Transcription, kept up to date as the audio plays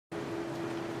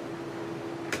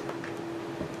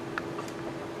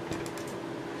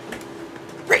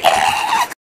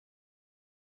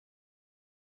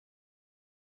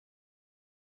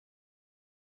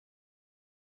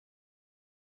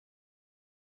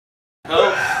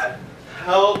Help.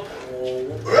 Help.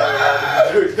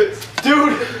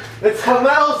 Dude, it's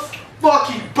Hamel's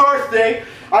fucking birthday.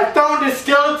 I found his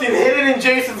skeleton hidden in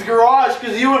Jason's garage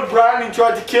because you and Brandon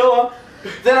tried to kill him.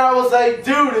 Then I was like,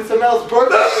 dude, it's Hamel's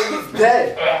birthday and he's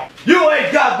dead. You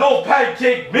ain't got no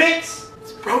pancake mix!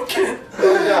 It's broken.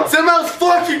 It's Hamel's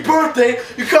fucking birthday.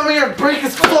 You come here and break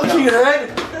his fucking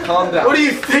head. Calm down. What do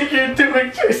you think you're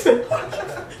doing, Jason?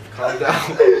 Calm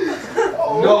down.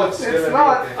 Oh, no, it's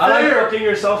not fair. I like looking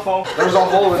your cell phone. There's a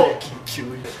hole in it.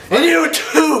 And you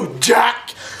too,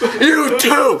 Jack! You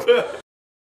too!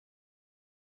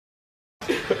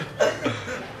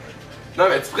 Non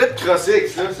mais tu pourrais te crosser avec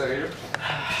ça, sérieux?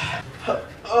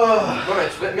 Non mais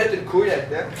tu pourrais te mettre une couille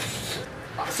là-dedans.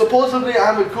 Supposedly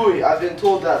I'm a couille. I've been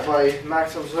told that by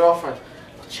Maxim's girlfriend.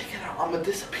 But check it out, I'm gonna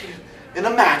disappear in a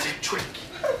magic trick.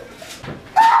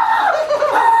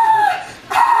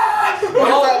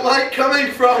 Where's that light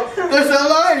coming from? There's a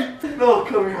light! No,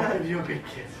 come here, I'll give you a big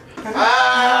kiss.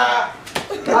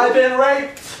 I've been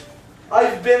raped!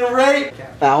 I've been raped!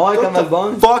 What the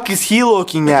fuck is he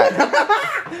looking at?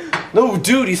 No,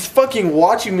 dude, he's fucking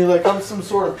watching me like I'm some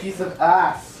sort of piece of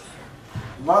ass.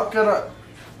 I'm not gonna...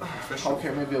 Okay,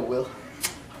 maybe I will.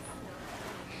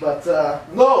 But,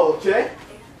 no, okay?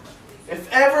 If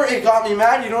ever it got me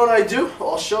mad, you know what I do?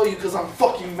 I'll show you because I'm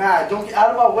fucking mad. Don't get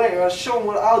out of my way. I'll show him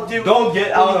what I'll do. Don't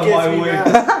get out of my way.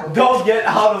 Don't get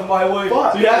out of my way.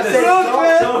 Fuck.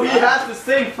 So he has to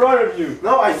stay in front of you.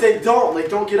 No, I said don't. Like,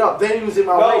 don't get up. Then he was in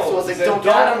my way, so I was like, don't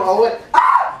get out of my way.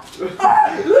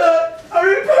 Look! Are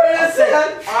you paying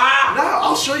attention? Now,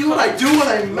 I'll show you what I do when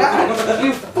I'm mad.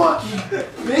 You fucking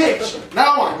bitch.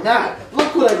 Now I'm mad.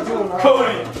 Look what I do when I'm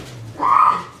Cody.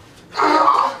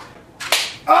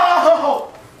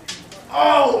 Oh!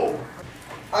 Oh!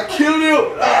 I killed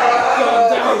you! Calm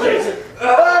down, Jason.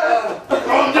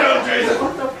 Calm down, Jason.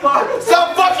 What the fuck?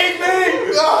 Stop fucking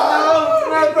me!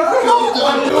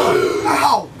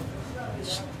 Ow!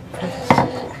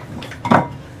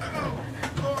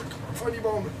 Funny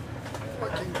moment.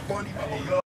 Fucking funny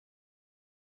moment.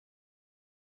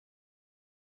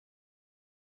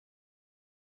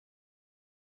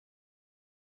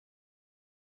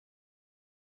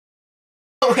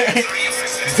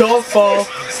 Don't fall. I'm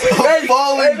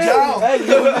falling down. I'm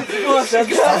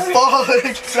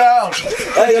falling down.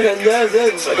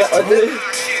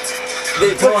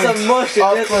 They put some mush in it.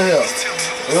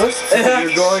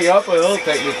 You're going up a hill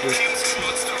technically.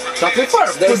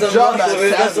 There's a mush over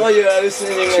it, that's why you're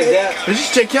hallucinating like that.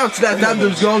 Juste checker en dessous de la table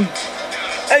 2 secondes.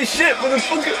 Hey shit,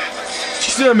 motherfucker!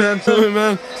 C'est ça, man.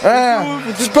 Man. Ah,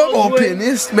 c'est pas mon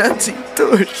pénis, man. Tu le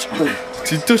touches.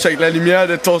 Tu le touches avec la lumière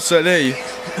de ton soleil.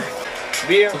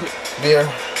 Beer. Beer.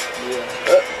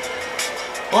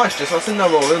 Ouais, j'étais censé en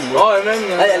avoir une, moi. Ouais,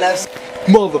 même. Hey, la...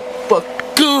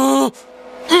 Motherfucker!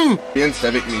 Bien, c'est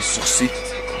avec mes sourcils.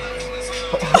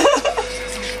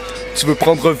 Tu veux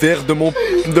prendre un verre de mon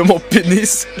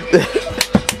pénis?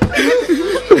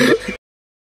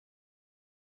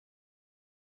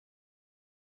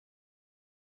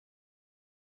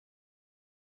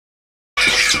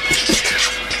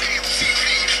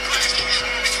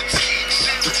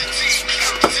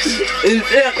 Une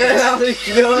paire de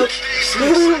culottes.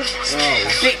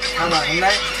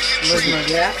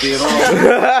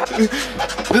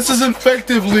 This is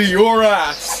effectively your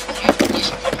ass.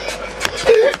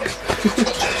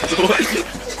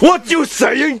 What you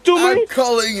saying to me? I'm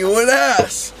calling you an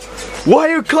ass. Why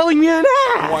are you calling me an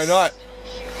ass? Why not?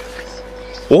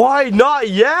 Why not,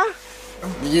 yeah?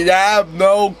 You have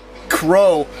no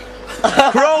crow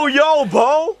Crow yo,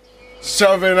 Bo!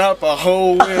 shoving up a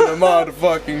hole in a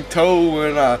motherfucking toe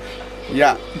and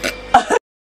yeah.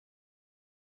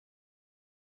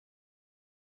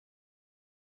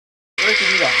 I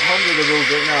could eat 100 of those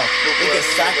right now. Make a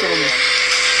sack of them.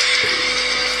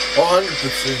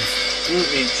 100%.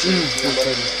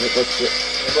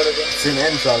 C'est une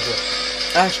haine, ça.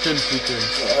 Ashton putain.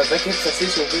 Paquet de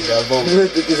saucisses au pire. Bravo.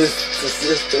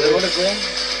 Saucisses, tu veux le grain?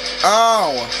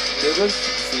 Ow!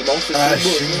 C'est bon, c'est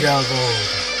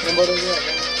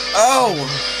Oh!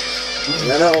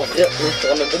 Non, non, on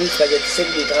ramène pas des spaghettis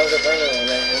secs, des tranches de pain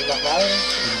normales.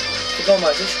 C'est pas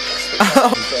manger, je suis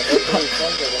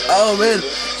Oh man!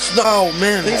 No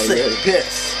man! They say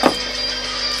piss. I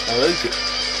like it.